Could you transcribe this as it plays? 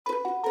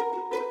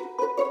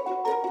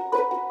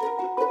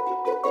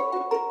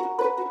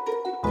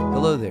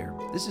Hello there,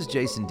 this is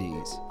Jason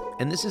Dees,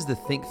 and this is the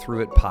Think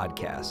Through It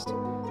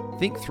podcast.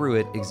 Think Through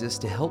It exists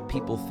to help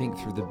people think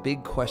through the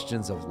big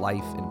questions of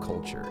life and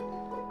culture.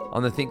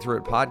 On the Think Through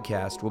It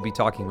podcast, we'll be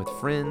talking with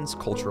friends,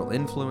 cultural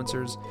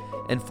influencers,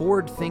 and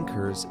forward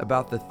thinkers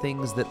about the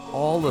things that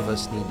all of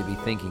us need to be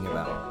thinking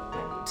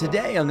about.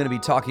 Today, I'm going to be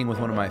talking with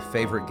one of my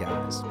favorite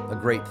guys, a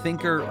great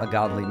thinker, a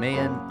godly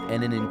man,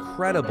 and an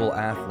incredible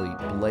athlete,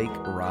 Blake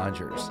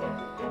Rogers.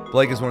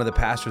 Blake is one of the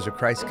pastors of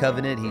Christ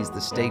Covenant. He's the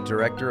state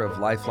director of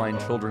Lifeline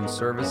Children's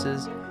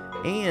Services,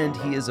 and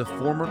he is a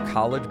former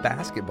college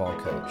basketball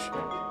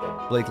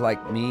coach. Blake,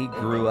 like me,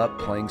 grew up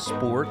playing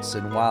sports,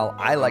 and while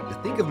I like to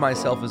think of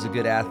myself as a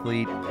good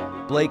athlete,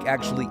 Blake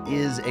actually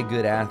is a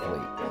good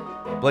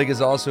athlete. Blake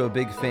is also a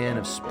big fan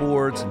of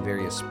sports and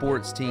various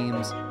sports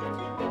teams.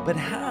 But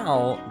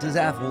how does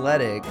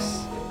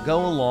athletics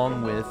go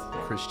along with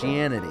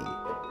Christianity?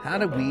 How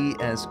do we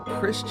as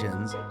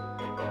Christians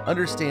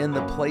understand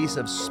the place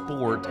of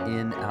sport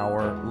in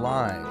our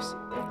lives?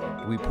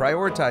 Do we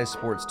prioritize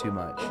sports too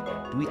much?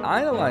 Do we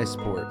idolize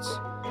sports?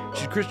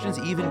 Should Christians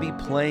even be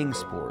playing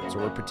sports?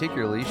 Or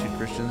particularly, should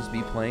Christians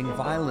be playing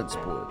violent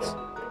sports?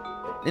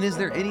 And is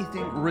there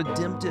anything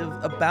redemptive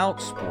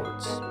about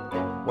sports?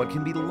 What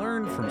can be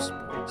learned from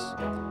sports?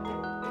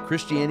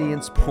 Christianity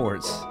and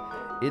sports.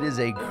 It is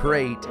a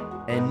great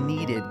and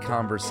needed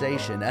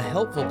conversation, a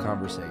helpful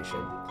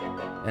conversation.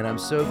 And I'm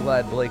so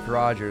glad Blake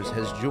Rogers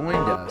has joined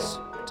us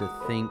to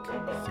think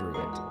through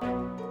it.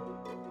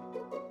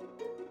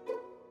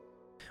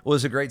 Well,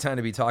 it's a great time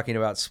to be talking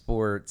about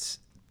sports.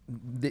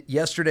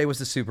 Yesterday was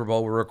the Super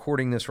Bowl. We're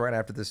recording this right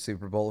after the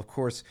Super Bowl. Of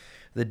course,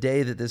 the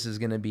day that this is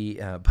going to be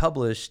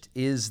published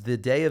is the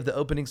day of the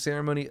opening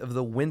ceremony of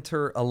the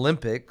Winter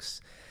Olympics.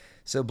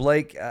 So,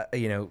 Blake,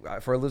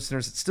 for our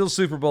listeners, it's still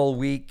Super Bowl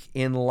week.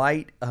 In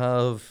light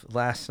of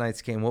last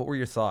night's game, what were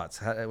your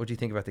thoughts? What do you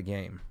think about the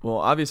game? Well,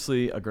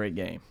 obviously a great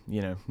game.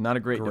 Not a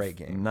great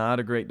game. Not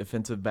a great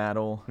defensive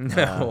battle.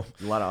 No.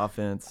 A lot of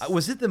offense.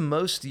 Was it the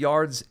most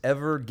yards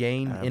ever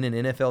gained in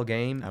an NFL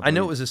game? I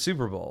know it was a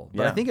Super Bowl,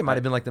 but I think it might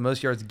have been like the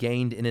most yards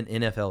gained in an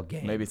NFL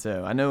game. Maybe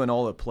so. I know in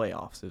all the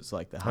playoffs, it's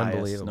like the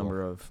highest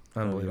number of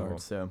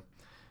yards. So,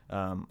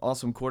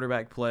 awesome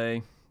quarterback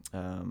play.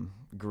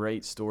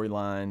 Great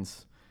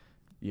storylines.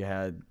 You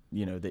had,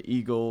 the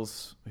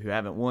Eagles, who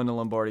haven't won the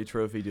Lombardi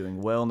Trophy,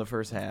 doing well in the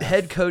first half. The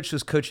head coach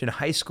was coaching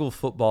high school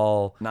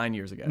football 9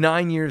 years ago.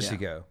 9 years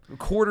ago.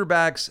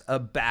 Quarterback's a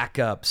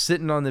backup,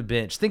 sitting on the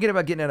bench, thinking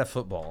about getting out of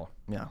football.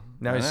 Yeah.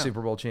 Now he's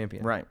Super Bowl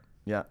champion. Right.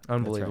 Yeah.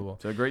 Unbelievable.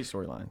 Right. So great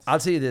storylines. I'll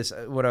tell you this.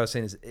 What I was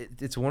saying is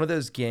it's one of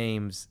those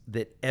games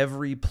that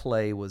every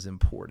play was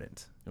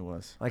important. It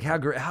was. Like how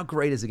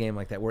great is a game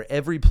like that where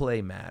every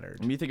play mattered?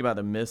 When you think about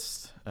the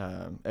missed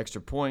extra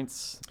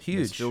points,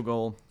 missed field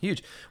goal.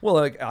 Huge. Well,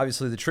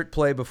 obviously the trick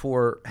play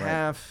before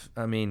half.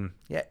 I mean,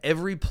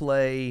 every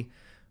play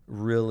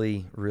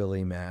really,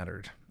 really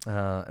mattered.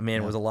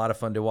 It was a lot of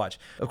fun to watch.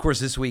 Of course,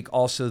 this week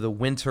also the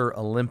Winter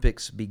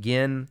Olympics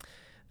begin.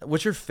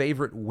 What's your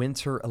favorite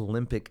Winter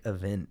Olympic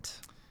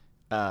event?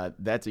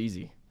 That's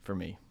easy for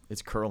me.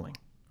 It's curling.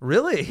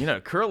 Really?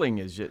 Curling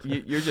is just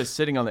you're just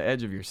sitting on the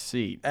edge of your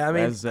seat. I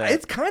mean,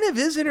 it kind of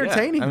is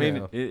entertaining. Yeah,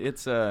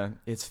 I mean,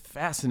 it's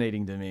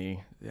fascinating to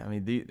me. I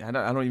mean, I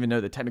don't even know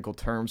the technical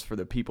terms for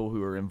the people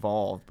who are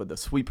involved, but the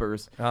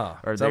sweepers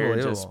are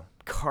there just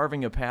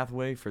carving a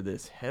pathway for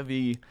this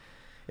heavy.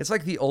 It's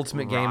like the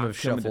ultimate game of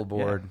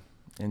shuffleboard.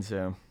 Yeah. And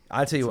so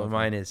I'll tell you what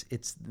mine is.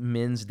 It's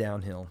men's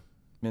downhill.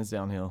 Men's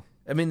downhill.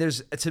 I mean,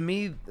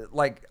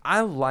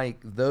 I like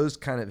those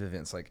kind of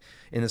events. Like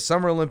in the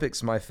Summer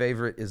Olympics, my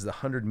favorite is the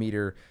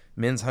 100-meter,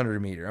 men's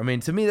 100-meter. I mean,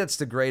 to me, that's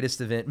the greatest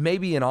event,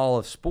 maybe in all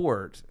of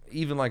sport,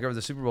 even like over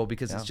the Super Bowl,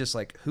 because it's just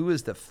like, who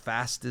is the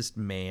fastest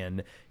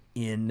man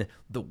in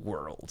the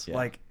world? Yeah.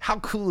 Like, how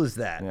cool is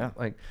that? Yeah.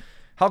 Like,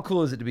 how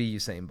cool is it to be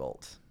Usain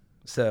Bolt?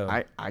 So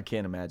I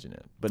can't imagine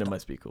it, but it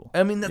must be cool.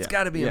 I mean, that's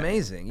got to be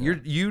amazing.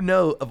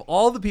 Yeah. Of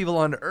all the people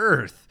on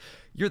earth,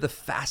 you're the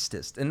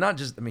fastest, and not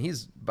just. I mean,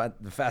 he's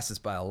the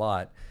fastest by a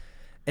lot.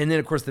 And then,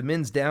 of course, the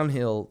men's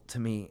downhill. To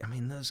me, I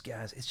mean, those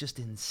guys, it's just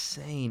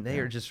insane. They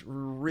are just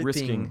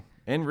risking.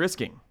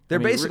 They're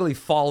basically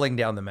falling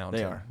down the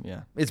mountain. They are.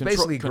 Yeah, it's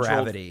basically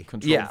gravity.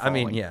 Controlled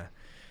falling. I mean,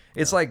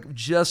 it's like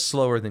just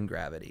slower than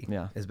gravity.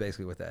 Yeah, is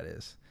basically what that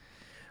is.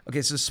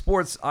 Okay, so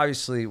sports,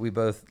 obviously, we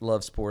both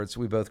love sports.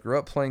 We both grew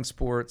up playing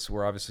sports.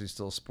 We're obviously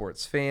still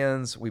sports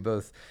fans. We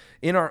both,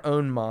 in our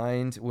own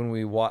mind, when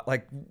we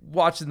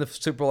watching the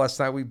Super Bowl last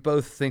night, we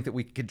both think that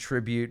we could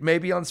contribute,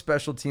 maybe on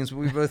special teams, but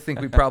we both think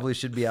we probably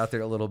should be out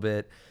there a little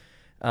bit.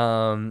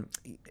 And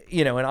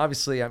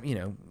obviously,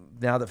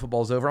 now that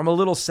football's over, I'm a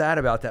little sad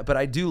about that, but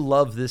I do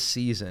love this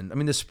season. I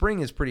mean, the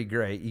spring is pretty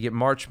great. You get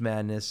March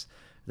Madness,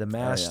 the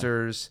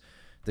Masters,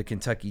 the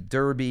Kentucky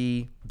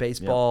Derby,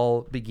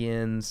 baseball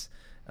begins.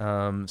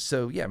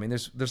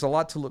 There's a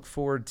lot to look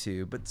forward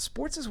to, but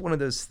sports is one of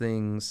those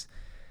things.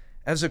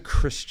 As a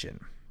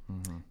Christian,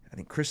 I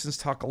think Christians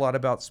talk a lot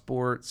about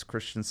sports.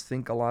 Christians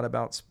think a lot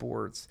about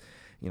sports.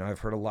 I've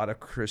heard a lot of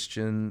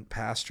Christian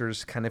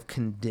pastors kind of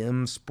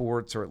condemn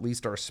sports, or at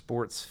least our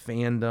sports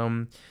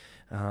fandom.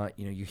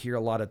 You hear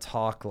a lot of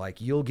talk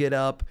like you'll get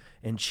up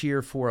and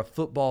cheer for a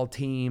football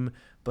team,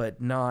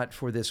 but not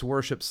for this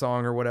worship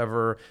song or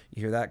whatever.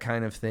 You hear that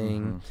kind of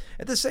thing. Mm-hmm.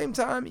 At the same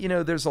time,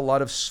 there's a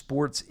lot of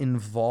sports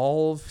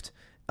involved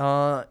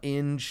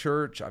in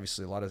church.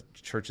 Obviously, a lot of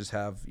churches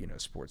have,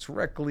 sports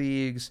rec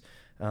leagues.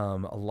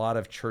 A lot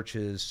of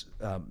churches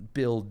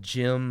build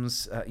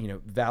gyms.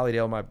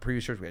 Valleydale, my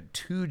previous church, we had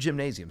 2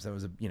 gymnasiums. That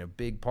was a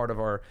big part of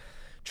our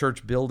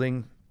church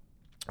building.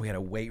 We had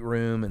a weight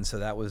room, and so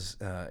that was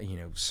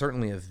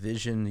certainly a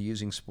vision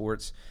using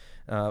sports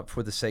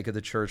for the sake of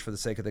the church, for the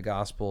sake of the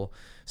gospel.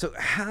 So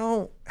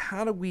how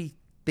do we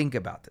think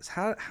about this?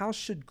 How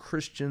should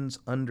Christians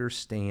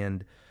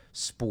understand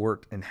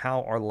sport and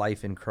how our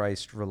life in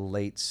Christ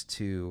relates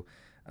to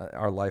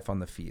our life on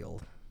the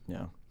field?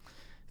 Yeah.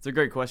 It's a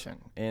great question,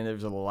 and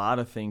there's a lot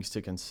of things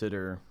to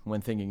consider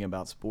when thinking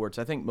about sports.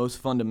 I think most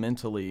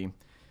fundamentally,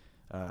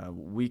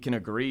 we can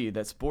agree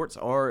that sports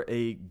are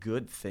a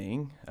good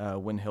thing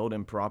when held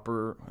in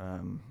proper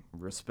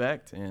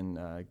respect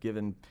and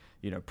given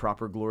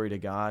proper glory to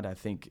God. I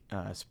think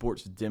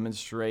sports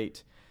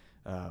demonstrate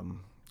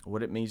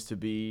what it means to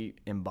be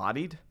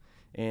embodied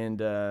and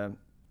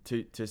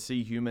to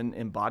see human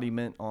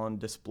embodiment on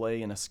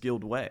display in a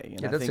skilled way.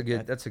 And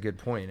that's a good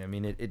point. I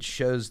mean, it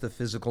shows the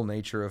physical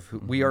nature of who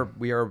we are.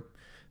 We are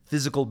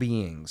physical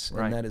beings,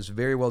 right. And that is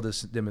very well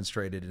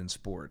demonstrated in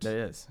sports. That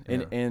is,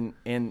 yeah.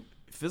 and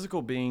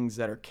physical beings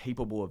that are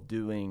capable of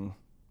doing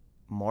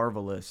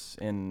marvelous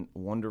and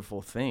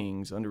wonderful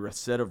things under a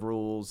set of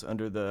rules,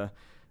 under the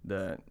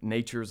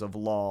natures of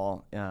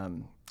law,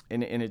 and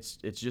it's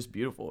just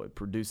beautiful. It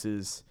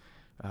produces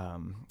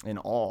an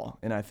awe,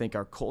 and I think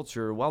our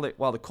culture, while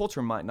the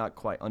culture might not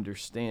quite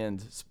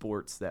understand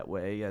sports that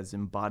way as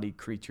embodied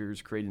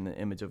creatures creating the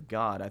image of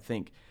God, I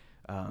think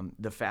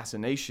the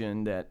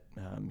fascination that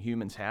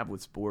humans have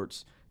with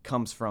sports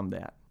comes from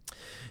that.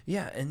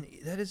 Yeah, and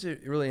that is a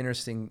really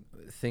interesting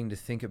thing to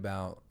think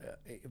about.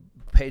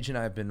 Paige and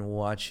I have been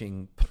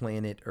watching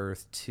Planet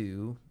Earth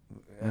 2,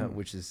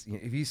 which is,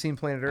 have you seen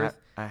Planet Earth?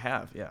 I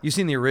have, yeah. You've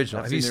seen the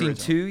original. Have you seen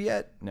 2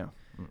 yet? No.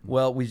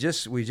 Well, we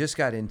just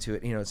got into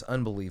it. It's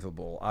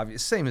unbelievable.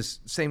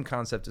 Same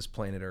concept as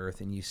Planet Earth,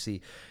 and you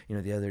see,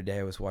 the other day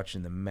I was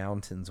watching the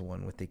mountains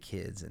one with the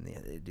kids, and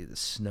they do the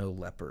snow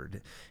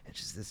leopard. It's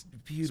just this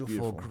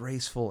beautiful,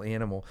 graceful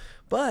animal.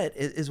 But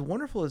as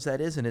wonderful as that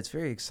is, and it's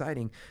very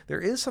exciting,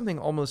 there is something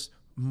almost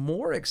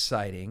more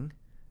exciting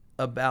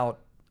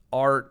about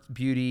art,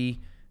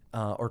 beauty,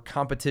 or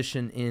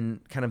competition in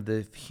kind of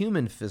the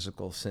human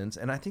physical sense.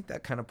 And I think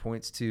that kind of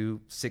points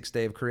to sixth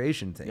day of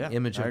creation thing,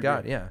 image of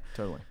God. Yeah,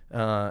 totally.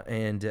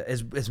 And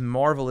as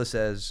marvelous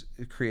as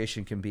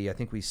creation can be, I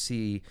think we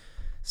see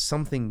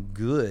something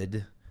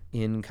good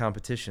in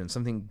competition,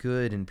 something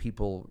good in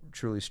people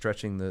truly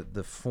stretching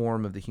the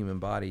form of the human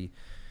body.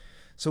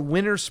 So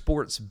when are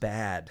sports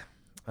bad?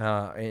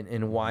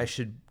 And why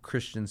should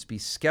Christians be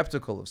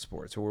skeptical of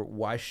sports? Or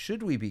why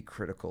should we be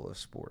critical of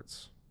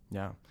sports?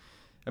 Yeah.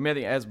 I mean, I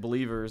think as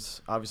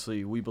believers,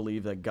 obviously, we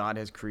believe that God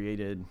has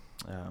created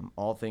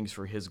all things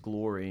for His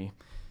glory,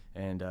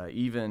 and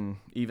even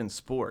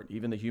sport,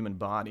 even the human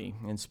body.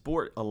 And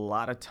sport, a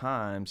lot of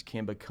times,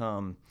 can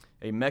become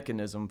a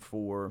mechanism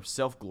for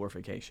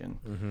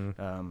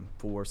self-glorification,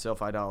 for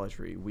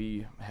self-idolatry.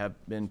 We have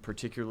been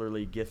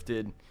particularly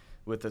gifted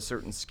with a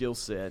certain skill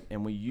set,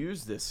 and we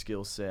use this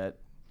skill set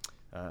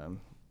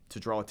to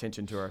draw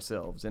attention to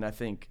ourselves. And I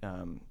think,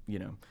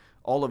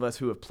 all of us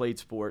who have played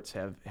sports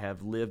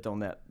have lived on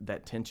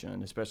that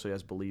tension, especially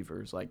as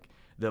believers. Like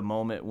the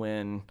moment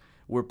when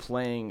we're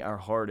playing our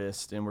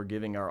hardest and we're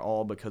giving our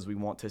all because we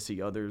want to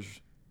see others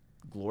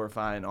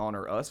glorify and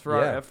honor us for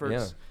our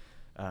efforts,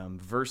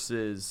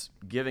 versus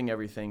giving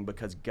everything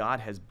because God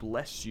has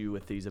blessed you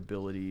with these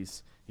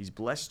abilities. He's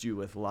blessed you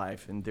with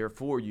life, and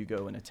therefore you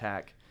go and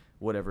attack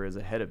whatever is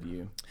ahead of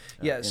you.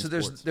 So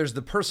there's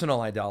the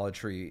personal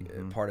idolatry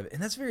part of it,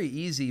 and that's very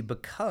easy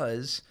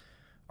because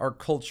our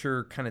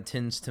culture kind of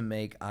tends to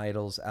make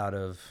idols out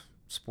of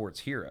sports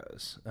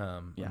heroes.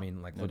 I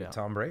mean, look at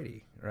Tom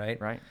Brady, right?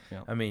 Right.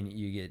 Yeah. I mean,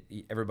 you get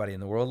everybody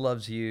in the world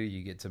loves you.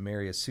 You get to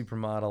marry a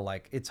supermodel.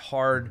 Like, it's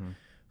hard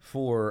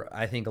for,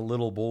 I think,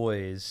 little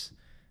boys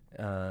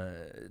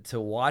to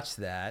watch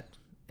that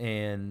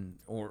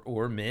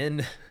or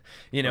men,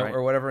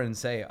 or whatever, and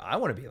say, I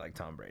want to be like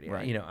Tom Brady.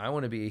 Right. I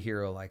want to be a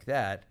hero like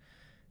that,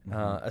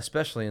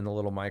 especially in the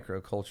little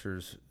micro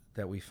cultures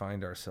that we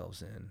find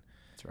ourselves in.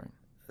 That's right.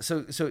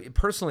 So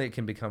personally, it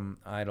can become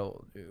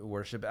idol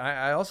worship.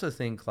 I also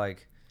think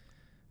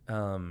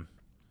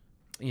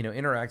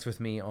interacts with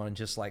me on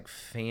just like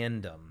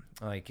fandom,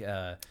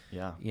 lot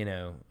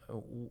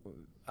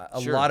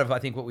of, I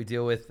think, what we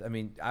deal with. I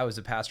mean, I was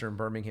a pastor in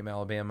Birmingham,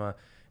 Alabama,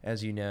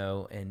 as you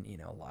know, and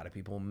a lot of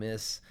people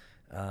miss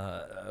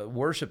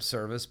worship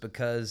service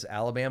because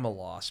Alabama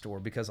lost or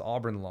because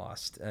Auburn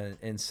lost,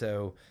 and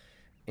so.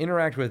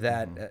 Interact with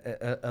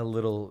that a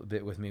little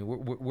bit with me.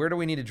 Where do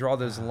we need to draw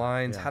those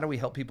lines? How do we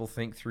help people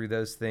think through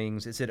those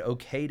things? Is it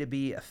okay to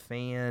be a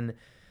fan?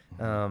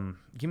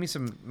 Give me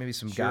some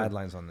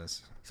guidelines on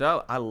this.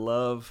 So I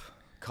love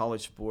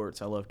college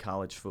sports. I love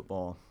college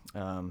football,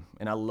 and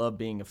I love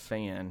being a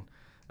fan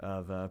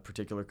of a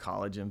particular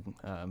college and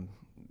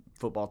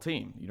football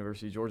team,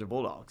 University of Georgia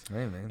Bulldogs.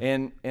 Hey,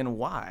 man. And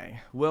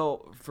why?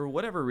 Well, for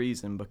whatever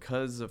reason,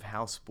 because of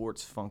how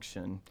sports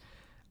function,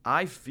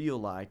 I feel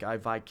like I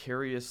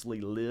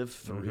vicariously live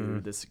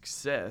through the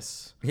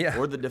success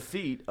or the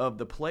defeat of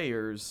the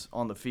players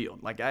on the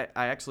field. Like I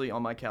actually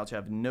on my couch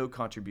have no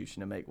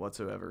contribution to make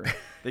whatsoever.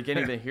 They can't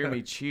even hear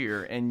me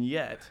cheer, and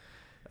yet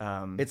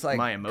it's like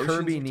my emotions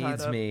Kirby are tied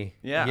needs up. me.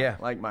 Yeah,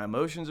 like my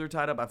emotions are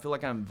tied up. I feel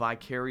like I'm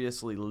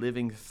vicariously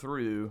living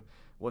through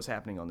what's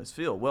happening on this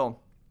field.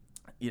 Well,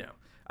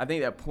 I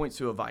think that points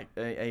to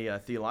a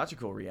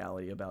theological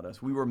reality about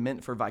us. We were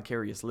meant for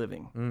vicarious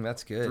living.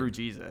 That's good. Through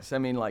Jesus. I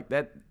mean, like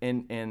that,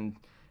 and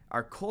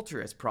our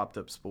culture has propped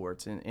up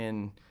sports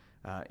in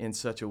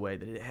such a way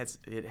that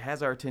it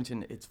has our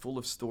attention. It's full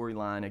of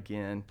storyline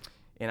again,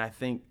 and I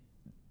think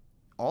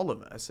all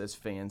of us as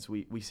fans,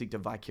 we seek to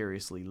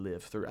vicariously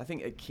live through. I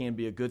think it can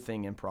be a good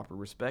thing in proper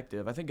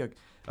perspective. I think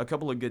a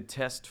couple of good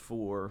tests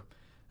for.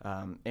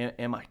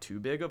 Am I too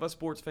big of a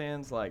sports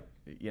fan? Like,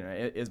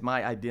 is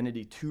my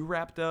identity too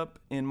wrapped up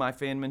in my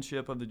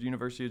fanmanship of the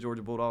University of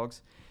Georgia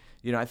Bulldogs?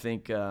 I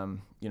think,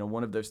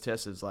 one of those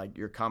tests is like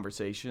your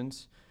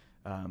conversations.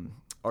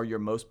 Are your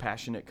most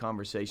passionate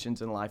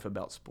conversations in life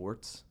about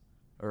sports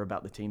or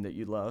about the team that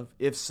you love?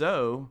 If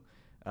so,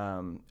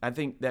 I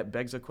think that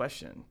begs a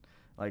question.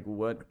 Like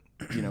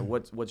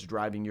what's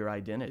driving your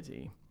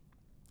identity?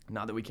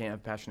 Not that we can't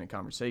have passionate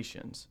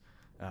conversations.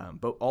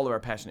 But all of our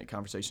passionate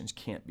conversations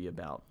can't be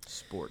about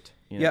sport.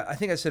 Yeah, I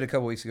think I said a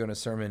couple weeks ago in a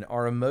sermon,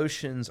 our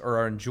emotions, or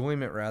our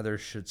enjoyment rather,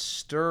 should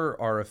stir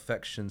our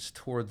affections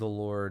toward the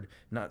Lord,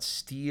 not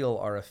steal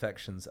our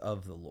affections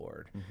of the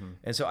Lord.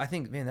 And so I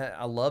think, man,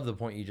 I love the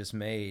point you just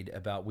made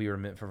about we were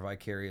meant for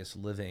vicarious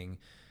living.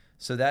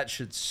 So that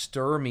should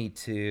stir me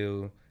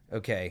to,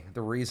 okay,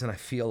 the reason I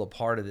feel a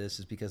part of this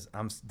is because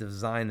I'm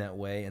designed that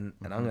way, and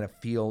I'm going to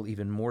feel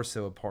even more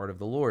so a part of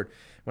the Lord.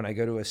 When I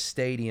go to a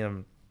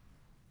stadium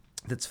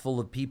that's full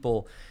of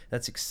people,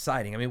 that's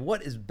exciting. I mean,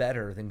 what is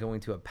better than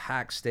going to a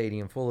packed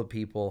stadium full of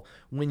people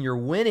when you're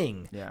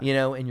winning,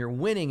 and you're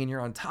winning and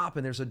you're on top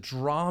and there's a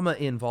drama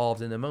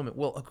involved in the moment?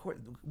 Well, of course,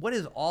 what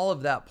is all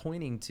of that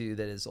pointing to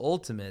that is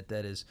ultimate,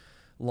 that is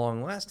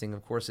long lasting?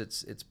 Of course,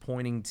 it's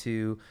pointing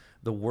to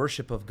the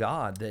worship of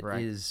God that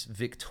is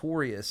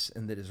victorious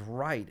and that is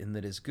right and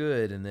that is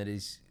good and that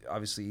is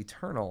obviously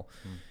eternal.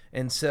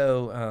 And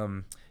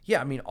so,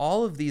 I mean,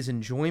 all of these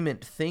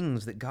enjoyment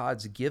things that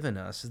God's given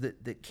us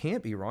that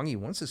can't be wrong. He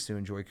wants us to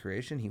enjoy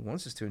creation. He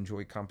wants us to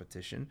enjoy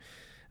competition.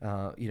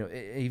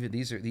 Even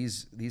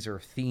these are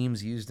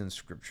themes used in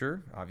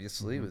Scripture.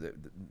 Obviously, the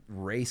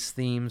race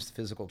themes,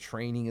 physical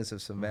training is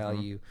of some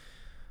value.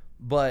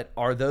 But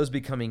are those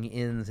becoming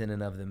ends in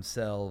and of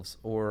themselves,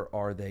 or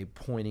are they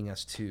pointing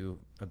us to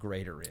a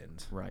greater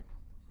end? Right.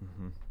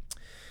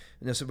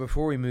 Now, so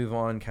before we move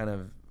on, kind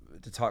of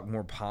to talk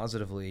more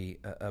positively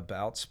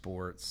about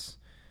sports.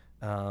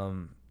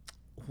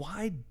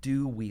 Why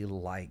do we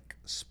like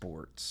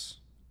sports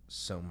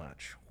so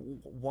much?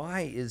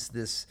 Why is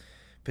this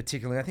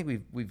particularly? I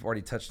think we've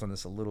already touched on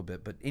this a little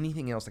bit, but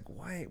anything else,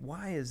 like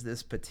why is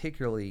this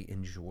particularly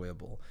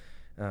enjoyable,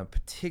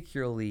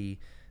 particularly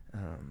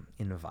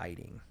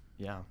inviting?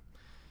 Yeah,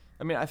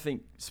 I mean, I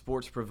think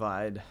sports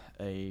provide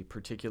a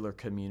particular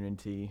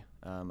community.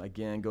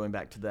 Again, going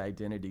back to the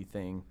identity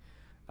thing,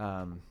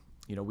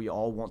 we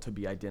all want to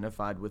be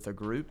identified with a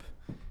group,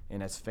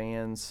 and as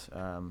fans,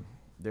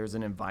 there's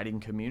an inviting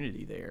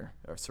community there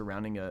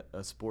surrounding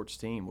a sports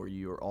team where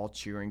you are all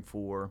cheering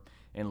for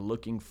and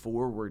looking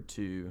forward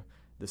to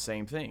the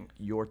same thing,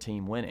 your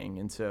team winning.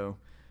 And so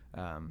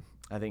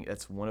I think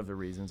that's one of the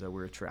reasons that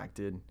we're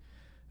attracted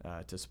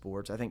to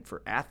sports. I think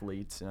for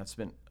athletes, and I've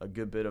spent a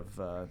good bit of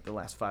the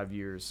last 5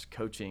 years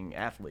coaching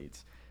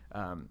athletes,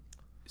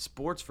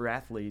 sports for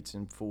athletes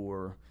and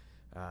for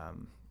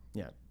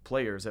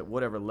players at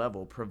whatever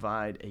level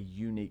provide a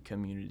unique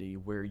community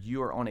where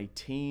you are on a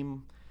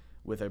team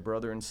with a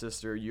brother and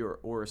sister,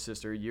 or a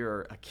sister.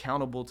 You're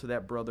accountable to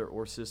that brother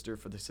or sister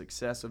for the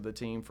success of the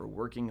team, for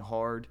working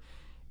hard,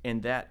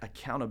 and that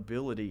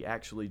accountability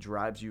actually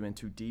drives you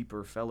into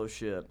deeper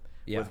fellowship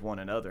with one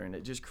another, and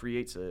it just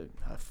creates a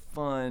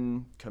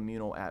fun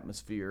communal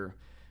atmosphere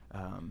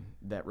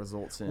that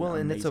results in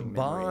and it's a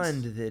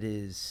bond memories. that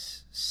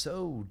is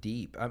so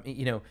deep. I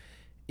mean,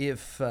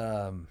 if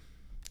a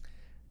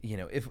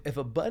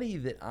buddy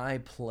that I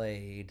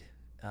played,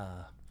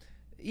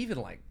 even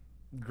like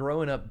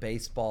growing up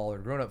baseball or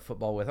growing up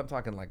football with, I'm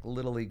talking like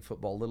Little League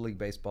football, Little League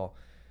baseball,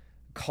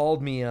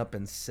 called me up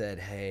and said,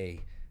 hey,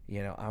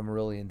 I'm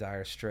really in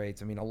dire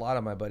straits. I mean, a lot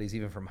of my buddies,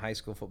 even from high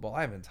school football,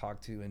 I haven't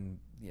talked to in,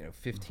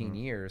 15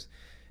 years.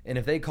 And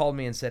if they called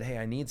me and said, hey,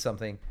 I need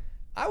something,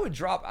 I would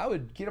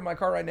get in my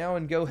car right now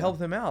and go help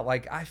them out.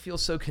 Like, I feel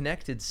so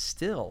connected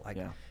still. Like,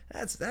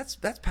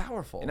 that's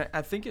powerful. And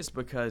I think it's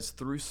because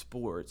through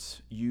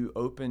sports, you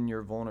open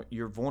you're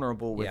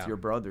vulnerable with your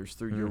brothers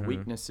through your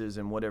weaknesses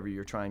and whatever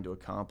you're trying to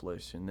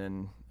accomplish. And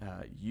then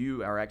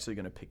you are actually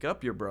going to pick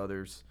up your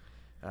brothers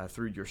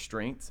through your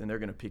strengths, and they're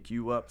going to pick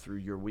you up through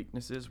your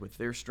weaknesses with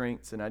their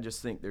strengths. And I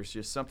just think there's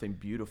just something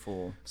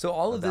beautiful. So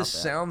all of this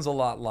sounds a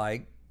lot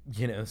like,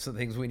 some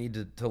things we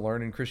need to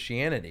learn in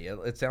Christianity.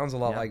 It sounds a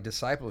lot like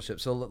discipleship.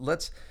 So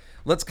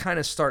let's kind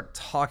of start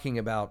talking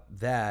about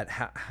that.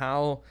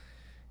 How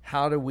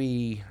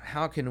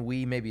can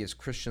we maybe as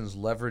Christians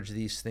leverage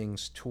these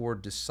things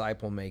toward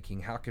disciple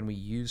making? How can we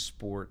use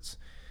sports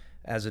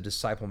as a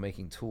disciple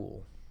making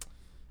tool?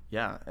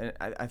 Yeah, and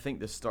I think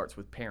this starts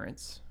with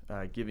parents,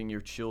 giving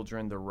your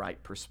children the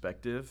right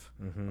perspective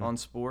on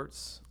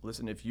sports.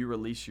 Listen, if you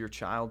release your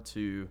child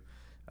to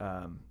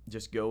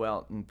just go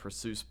out and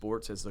pursue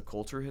sports as the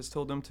culture has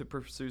told them to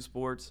pursue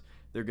sports,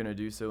 they're going to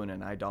do so in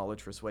an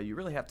idolatrous way. You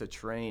really have to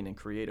train and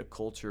create a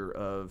culture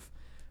of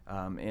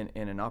and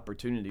an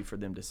opportunity for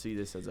them to see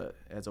this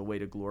as a way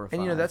to glorify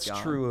God. And that's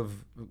true of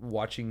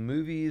watching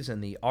movies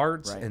and the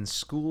arts and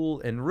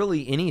school and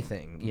really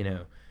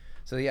anything,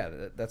 So yeah,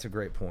 that's a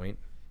great point.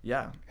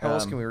 Yeah. How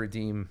else can we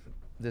redeem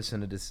this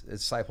in a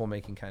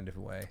disciple-making kind of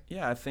way?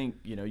 Yeah, I think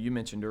you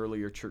mentioned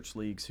earlier church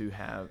leagues who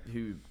have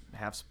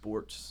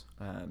sports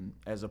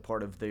as a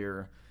part of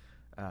their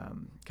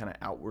kind of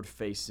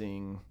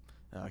outward-facing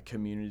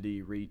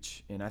community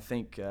reach, and I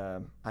think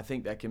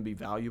that can be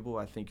valuable.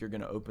 I think you're going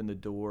to open the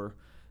door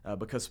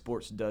because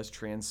sports does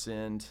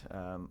transcend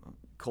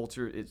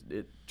culture.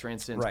 It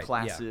transcends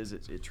classes.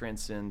 Yeah. It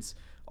transcends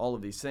all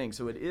of these things.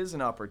 So it is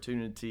an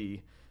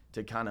opportunity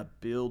to kind of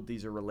build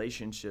these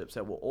relationships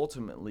that will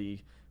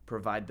ultimately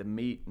provide the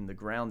meat and the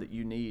ground that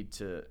you need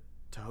to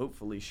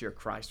hopefully share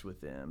Christ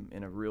with them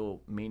in a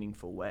real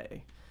meaningful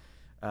way.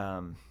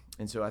 And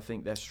so I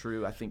think that's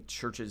true. I think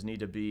churches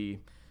need to be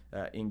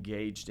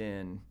engaged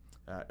in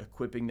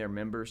equipping their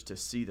members to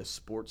see the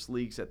sports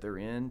leagues that they're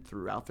in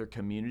throughout their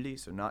community.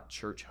 So not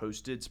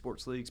church-hosted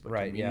sports leagues, but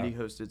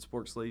community-hosted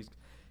sports leagues,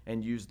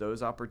 and use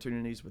those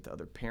opportunities with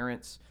other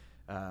parents,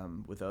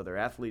 with other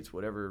athletes,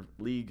 whatever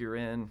league you're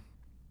in,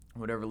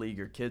 whatever league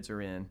your kids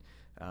are in,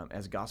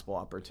 as gospel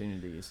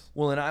opportunities.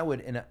 Well, and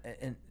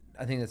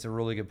I think that's a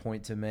really good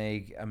point to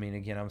make. I mean,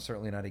 again, I'm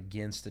certainly not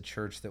against a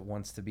church that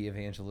wants to be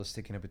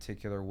evangelistic in a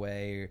particular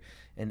way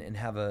and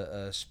have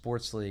a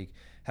sports league.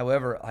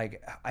 However,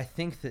 I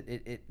think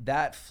that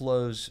that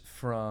flows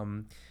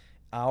from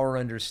our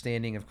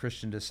understanding of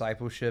Christian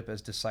discipleship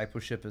as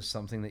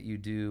something that you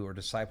do, or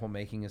disciple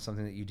making is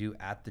something that you do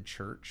at the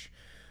church,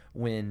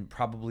 when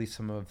probably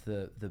some of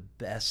the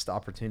best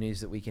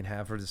opportunities that we can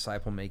have for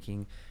disciple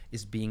making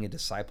is being a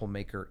disciple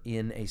maker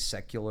in a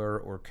secular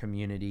or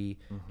community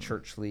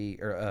church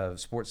league or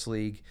sports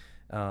league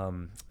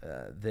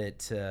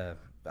that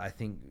I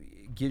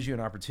think gives you an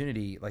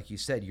opportunity. Like you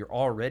said, you're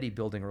already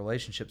building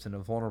relationships in a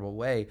vulnerable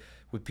way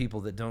with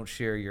people that don't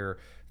share your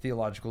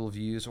theological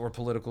views or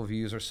political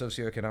views or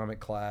socioeconomic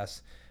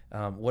class.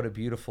 What a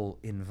beautiful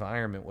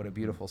environment, what a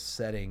beautiful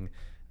setting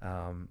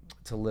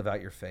to live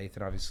out your faith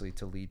and obviously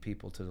to lead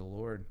people to the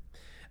Lord.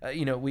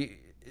 We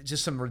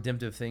just some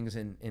redemptive things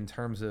in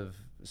terms of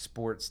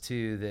sports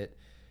too that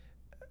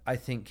I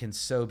think can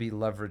so be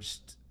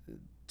leveraged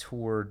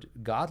toward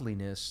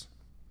godliness.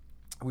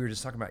 We were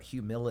just talking about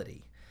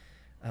humility.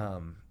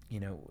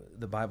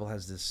 The Bible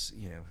has this,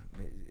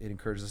 it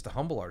encourages us to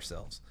humble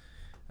ourselves.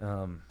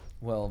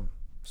 Well,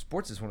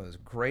 sports is one of those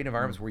great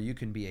environments where you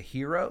can be a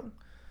hero,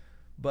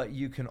 but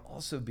you can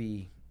also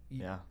be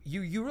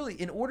You really,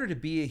 in order to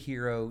be a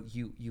hero,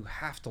 you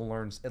have to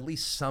learn at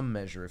least some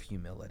measure of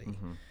humility.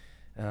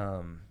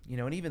 And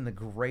even the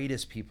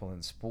greatest people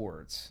in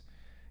sports,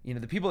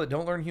 the people that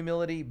don't learn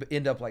humility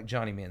end up like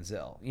Johnny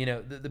Manziel.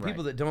 The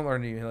people that don't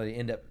learn humility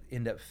end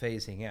up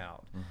phasing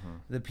out.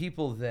 The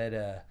people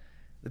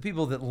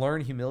that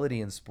learn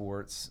humility in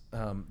sports,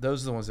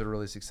 those are the ones that are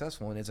really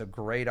successful, and it's a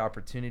great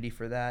opportunity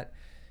for that.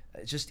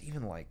 Just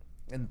even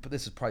and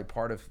this is probably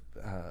part of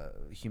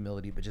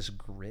humility, but just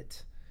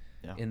grit.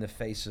 Yeah. In the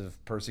face of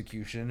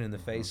persecution, in the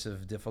face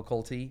of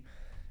difficulty.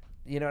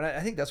 And I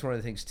think that's one of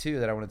the things,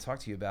 too, that I want to talk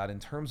to you about in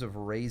terms of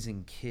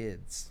raising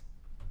kids.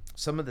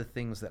 Some of the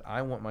things that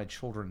I want my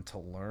children to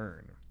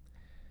learn.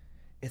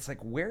 It's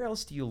where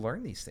else do you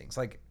learn these things?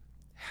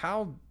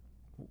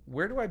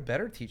 Where do I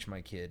better teach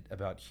my kid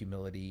about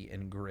humility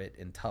and grit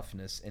and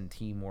toughness and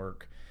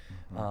teamwork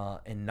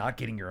and not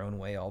getting your own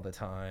way all the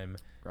time?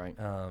 Right.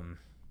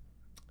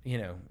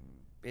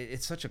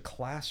 It's such a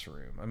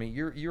classroom. I mean,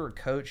 you're a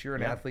coach, you're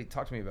an athlete.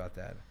 Talk to me about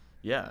that.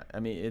 Yeah, I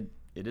mean,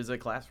 it is a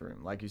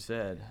classroom, like you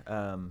said.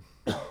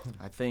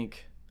 I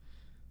think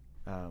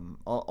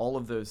all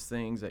of those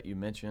things that you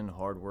mentioned,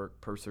 hard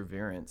work,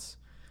 perseverance,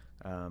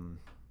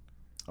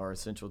 are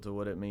essential to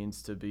what it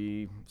means to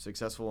be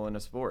successful in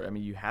a sport. I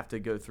mean, you have to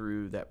go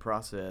through that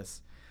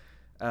process.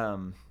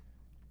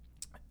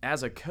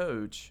 As a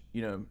coach,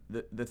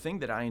 the thing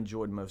that I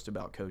enjoyed most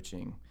about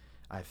coaching,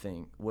 I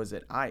think, was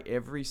that I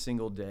every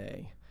single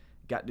day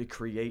got to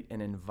create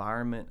an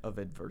environment of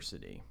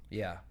adversity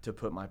to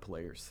put my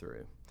players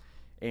through.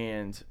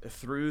 And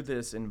through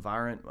this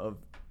environment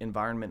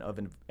of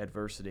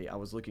adversity, I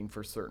was looking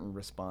for certain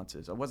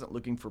responses. I wasn't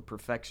looking for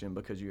perfection,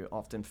 because you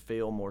often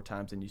fail more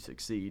times than you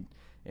succeed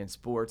in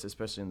sports,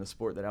 especially in the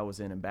sport that I was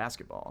in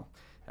basketball.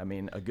 I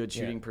mean, a good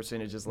shooting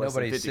percentage is less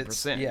than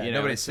 50%.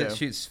 Nobody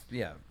shoots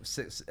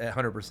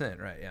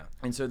 100%, right? Yeah.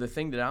 And so the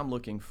thing that I'm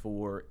looking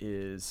for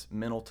is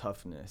mental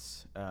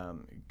toughness,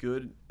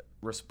 good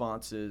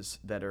responses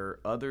that are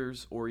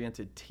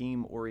others-oriented,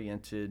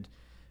 team-oriented,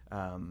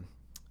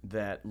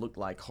 that look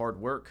like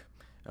hard work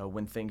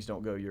when things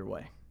don't go your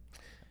way.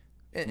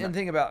 And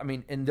think about, I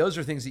mean, and those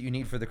are things that you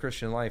need for the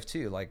Christian life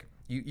too. Like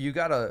you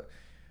gotta,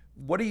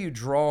 what do you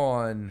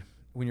draw on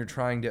when you're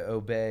trying to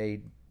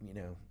obey,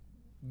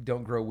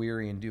 don't grow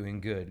weary in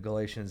doing good,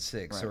 Galatians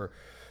 6, right. Or,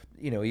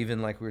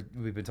 even like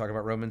we've been talking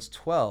about Romans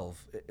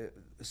 12.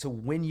 So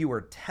when you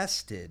are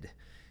tested,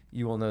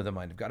 you will know the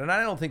mind of God. And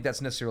I don't think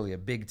that's necessarily a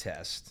big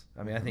test.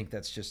 I mean, I think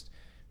that's just,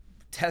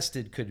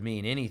 tested could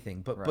mean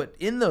anything, but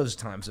in those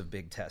times of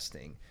big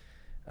testing,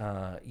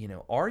 are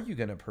you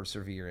going to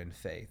persevere in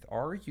faith?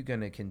 Are you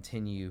going to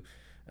continue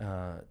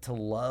to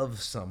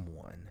love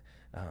someone?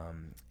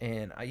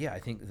 I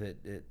think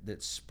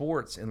that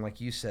sports, and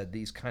like you said,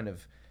 these kind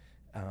of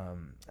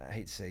I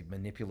hate to say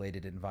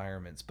manipulated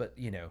environments, but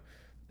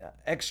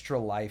extra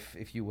life,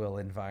 if you will,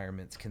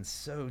 environments can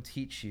so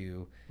teach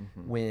you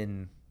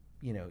when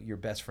your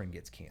best friend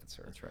gets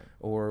cancer. That's right.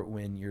 Or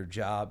when you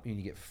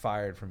get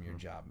fired from your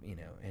job,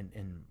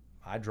 and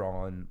I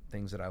draw on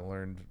things that I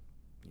learned,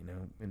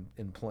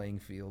 in playing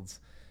fields,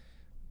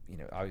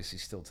 obviously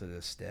still to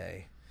this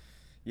day.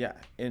 Yeah.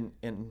 And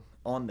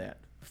on that,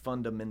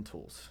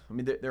 fundamentals. I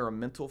mean, there are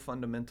mental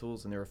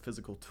fundamentals and there are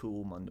physical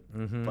tool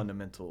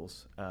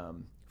fundamentals.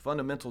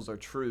 Fundamentals are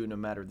true no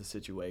matter the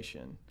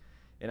situation.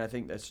 And I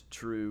think that's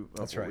true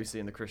of what we see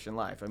in the Christian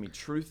life. I mean,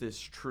 truth is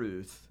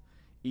truth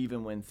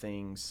even when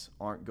things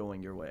aren't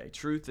going your way.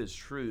 Truth is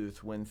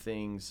truth when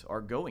things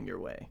are going your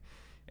way.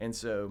 And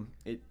so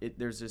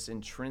there's this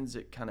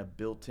intrinsic kind of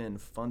built-in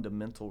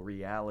fundamental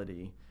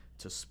reality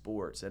to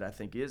sports that I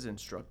think is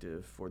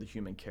instructive for the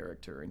human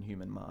character and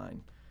human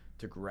mind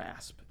to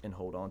grasp and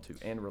hold on to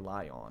and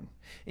rely on.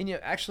 And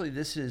actually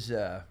this is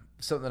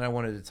something I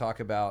wanted to talk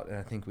about, and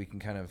I think we can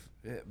kind of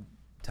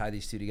tie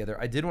these two together.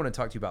 I did want to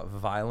talk to you about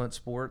violent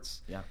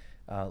sports,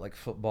 like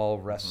football,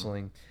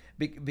 wrestling,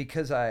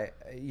 because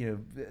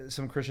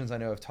some Christians I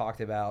know have talked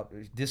about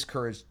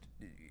discouraged,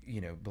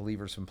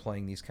 believers from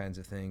playing these kinds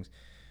of things.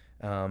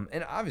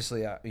 And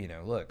obviously,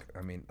 look,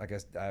 I mean, like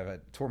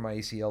I've tore my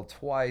ACL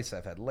twice.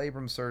 I've had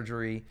labrum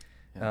surgery.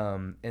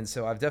 And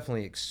so I've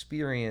definitely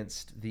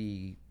experienced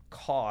the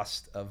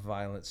cost of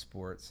violent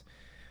sports.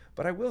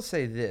 But I will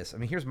say this. I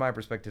mean, here's my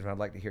perspective, and I'd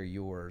like to hear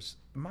yours.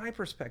 My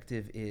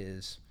perspective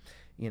is,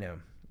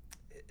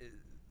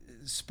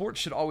 sports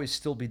should always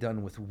still be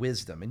done with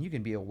wisdom. And you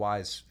can be a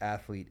wise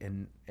athlete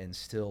and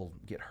still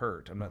get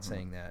hurt. I'm not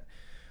saying that.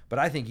 But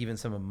I think even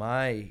some of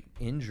my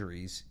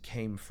injuries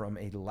came from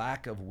a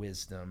lack of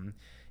wisdom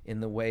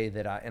in the way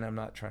that and I'm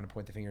not trying to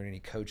point the finger at any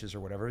coaches or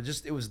whatever.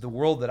 It was the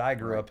world that I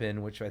grew up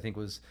in, which I think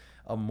was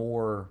a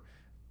more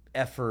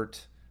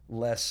effort,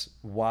 less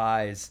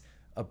wise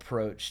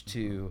approach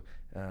to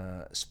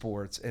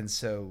sports. And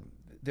so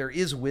there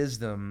is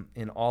wisdom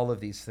in all of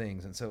these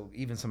things. And so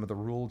even some of the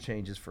rule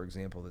changes, for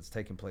example, that's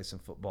taking place in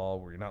football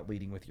where you're not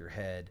leading with your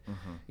head,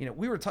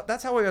 we were taught,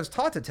 that's how I was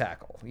taught to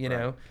tackle,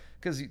 know,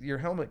 because your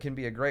helmet can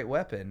be a great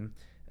weapon.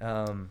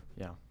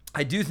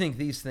 I do think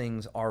these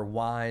things are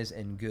wise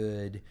and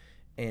good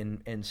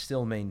and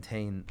still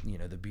maintain,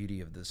 the beauty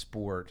of the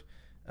sport.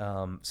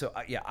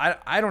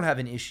 I don't have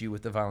an issue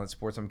with the violent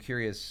sports. I'm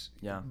curious,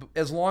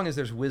 as long as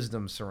there's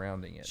wisdom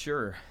surrounding it.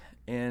 Sure.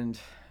 And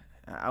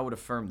I would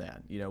affirm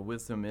that.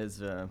 Wisdom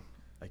is a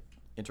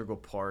integral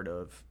part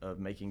of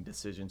making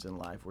decisions in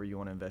life where you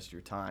want to invest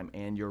your time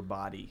and your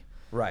body.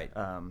 Right.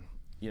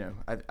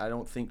 I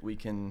don't think we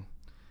can.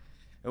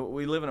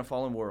 We live in a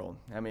fallen world.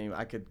 I mean,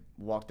 I could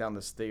walk down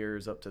the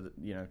stairs up to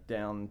the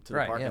down to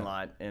the parking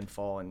lot and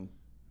fall and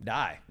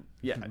die.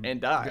 Yeah, and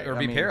die or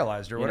be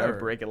paralyzed or whatever,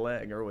 break a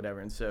leg or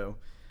whatever. And so,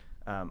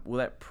 will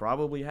that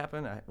probably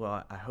happen?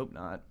 I hope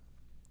not.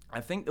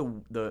 I think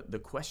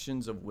the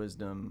questions of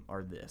wisdom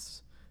are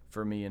this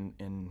for me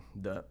in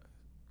the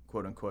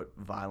quote unquote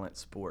violent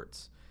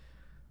sports.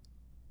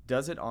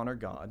 Does it honor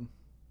God,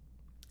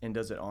 and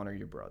does it honor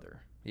your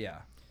brother? Yeah.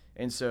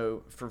 And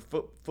so for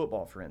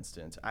football, for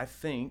instance, I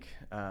think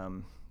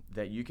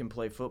that you can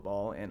play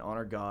football and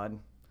honor God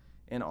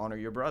and honor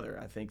your brother.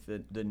 I think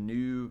that the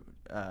new,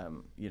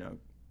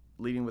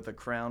 leading with the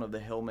crown of the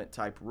helmet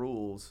type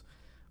rules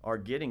are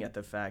getting at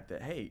the fact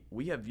that, hey,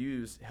 we have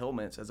used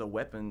helmets as a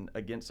weapon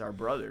against our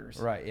brothers.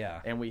 Right,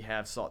 yeah. And we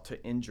have sought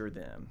to injure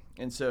them.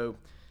 And so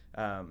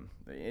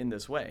in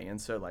this way. And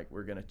so,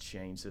 we're going to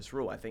change this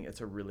rule. I think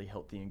it's a really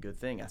healthy and good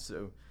thing.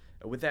 So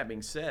with that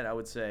being said, I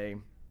would say,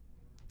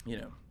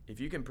 if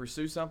you can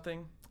pursue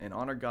something and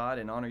honor God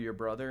and honor your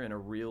brother in a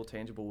real,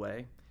 tangible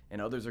way,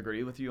 and others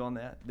agree with you on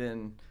that,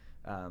 then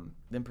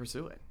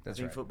pursue it. That's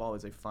I think right. Football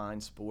is a fine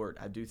sport.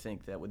 I do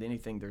think that with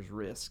anything, there's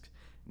risk.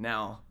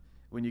 Now,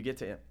 when you get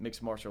to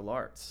mixed martial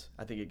arts,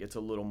 I think it gets a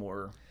little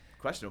more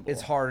questionable.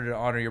 It's harder to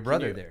honor your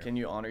brother there. Can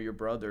you honor your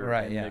brother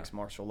in mixed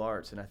martial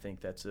arts? And I think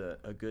that's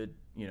a good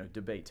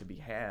debate to be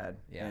had,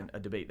 and a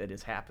debate that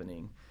is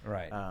happening.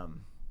 Right.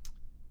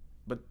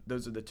 But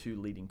those are the two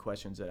leading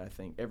questions that I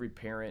think every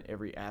parent,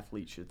 every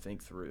athlete should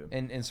think through.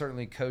 And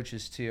certainly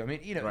coaches too. I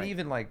mean,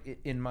 even like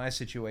in my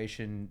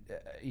situation,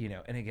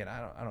 and again,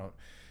 I don't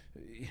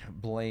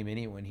blame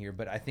anyone here,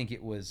 but I think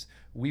it was,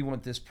 we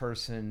want this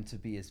person to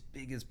be as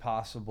big as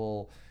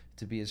possible,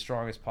 to be as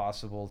strong as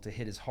possible, to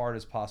hit as hard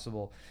as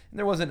possible. And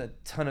there wasn't a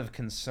ton of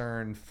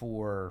concern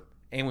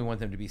and we want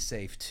them to be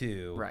safe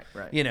too. Right.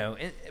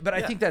 But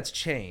I think that's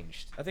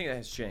changed. I think that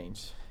has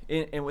changed.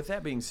 And with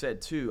that being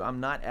said, too, I'm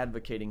not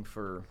advocating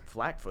for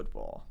flag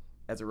football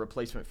as a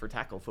replacement for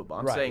tackle football.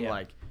 I'm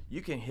saying,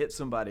 you can hit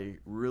somebody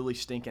really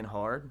stinking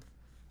hard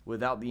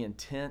without the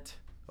intent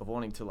of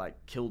wanting to,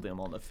 kill them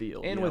on the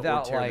field. And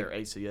without, or tear their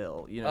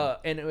ACL.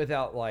 And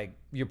without,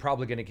 you're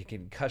probably going to get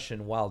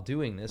concussion while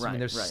doing this. Right, I mean,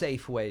 there's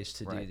safe ways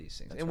to do these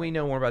things. That's and we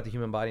know more about the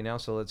human body now,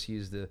 so let's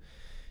use the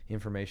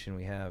information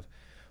we have.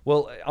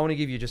 Well, I want to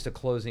give you just a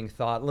closing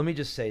thought. Let me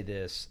just say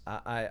this.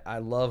 I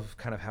love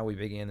kind of how we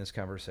began this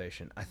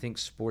conversation. I think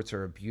sports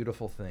are a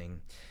beautiful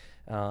thing,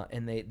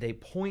 and they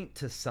point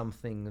to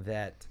something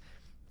that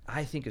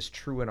I think is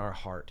true in our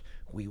heart.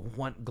 We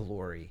want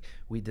glory.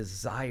 We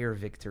desire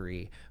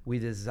victory. We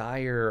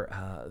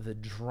desire the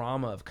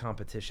drama of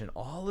competition.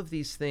 All of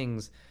these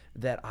things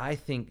that I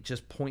think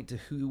just point to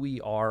who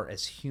we are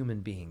as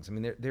human beings. I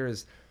mean,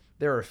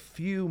 there are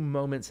few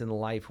moments in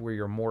life where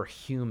you're more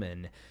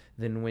human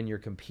than when you're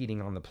competing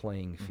on the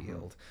playing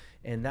field.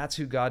 Mm-hmm. And that's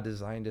who God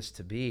designed us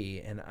to be.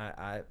 And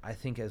I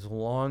think as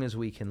long as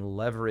we can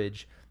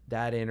leverage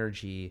that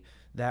energy,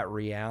 that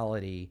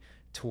reality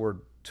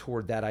toward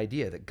that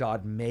idea that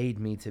God made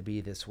me to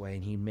be this way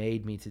and he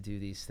made me to do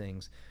these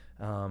things,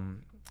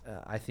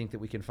 I think that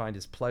we can find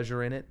his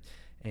pleasure in it,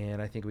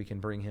 and I think we can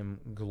bring him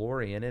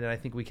glory in it, and I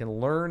think we can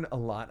learn a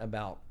lot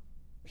about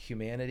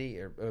humanity,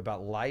 or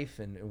about life,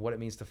 and what it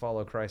means to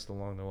follow Christ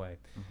along the way.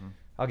 Mm-hmm.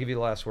 I'll give you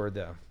the last word,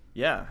 though.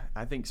 Yeah,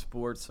 I think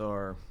sports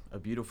are a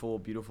beautiful,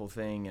 beautiful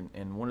thing,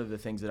 and one of the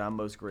things that I'm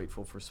most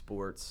grateful for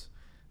sports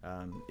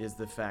is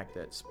the fact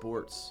that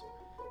sports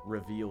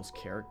reveals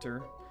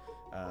character.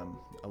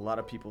 A lot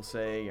of people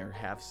say, or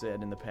have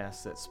said in the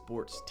past, that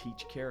sports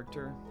teach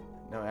character.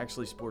 No,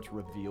 actually sports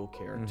reveal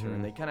character,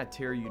 and they kind of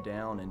tear you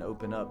down and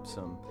open up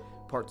some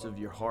parts of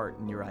your heart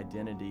and your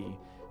identity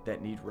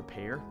that need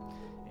repair.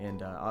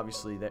 And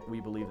obviously that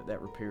we believe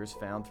that repair is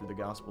found through the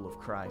gospel of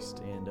Christ,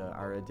 and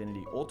our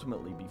identity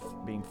ultimately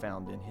being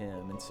found in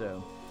him. And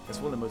so that's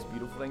one of the most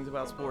beautiful things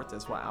about sports.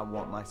 That's why I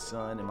want my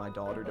son and my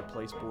daughter to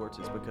play sports,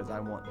 is because I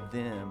want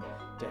them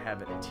to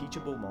have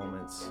teachable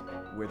moments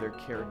where their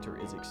character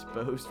is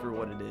exposed for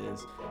what it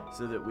is,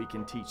 so that we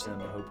can teach them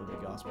the hope of the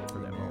gospel for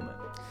that moment.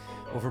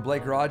 Well, for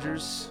Blake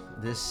Rogers,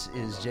 this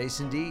is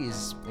Jason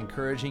Dees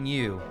encouraging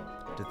you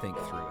to think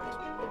through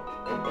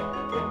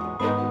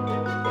it.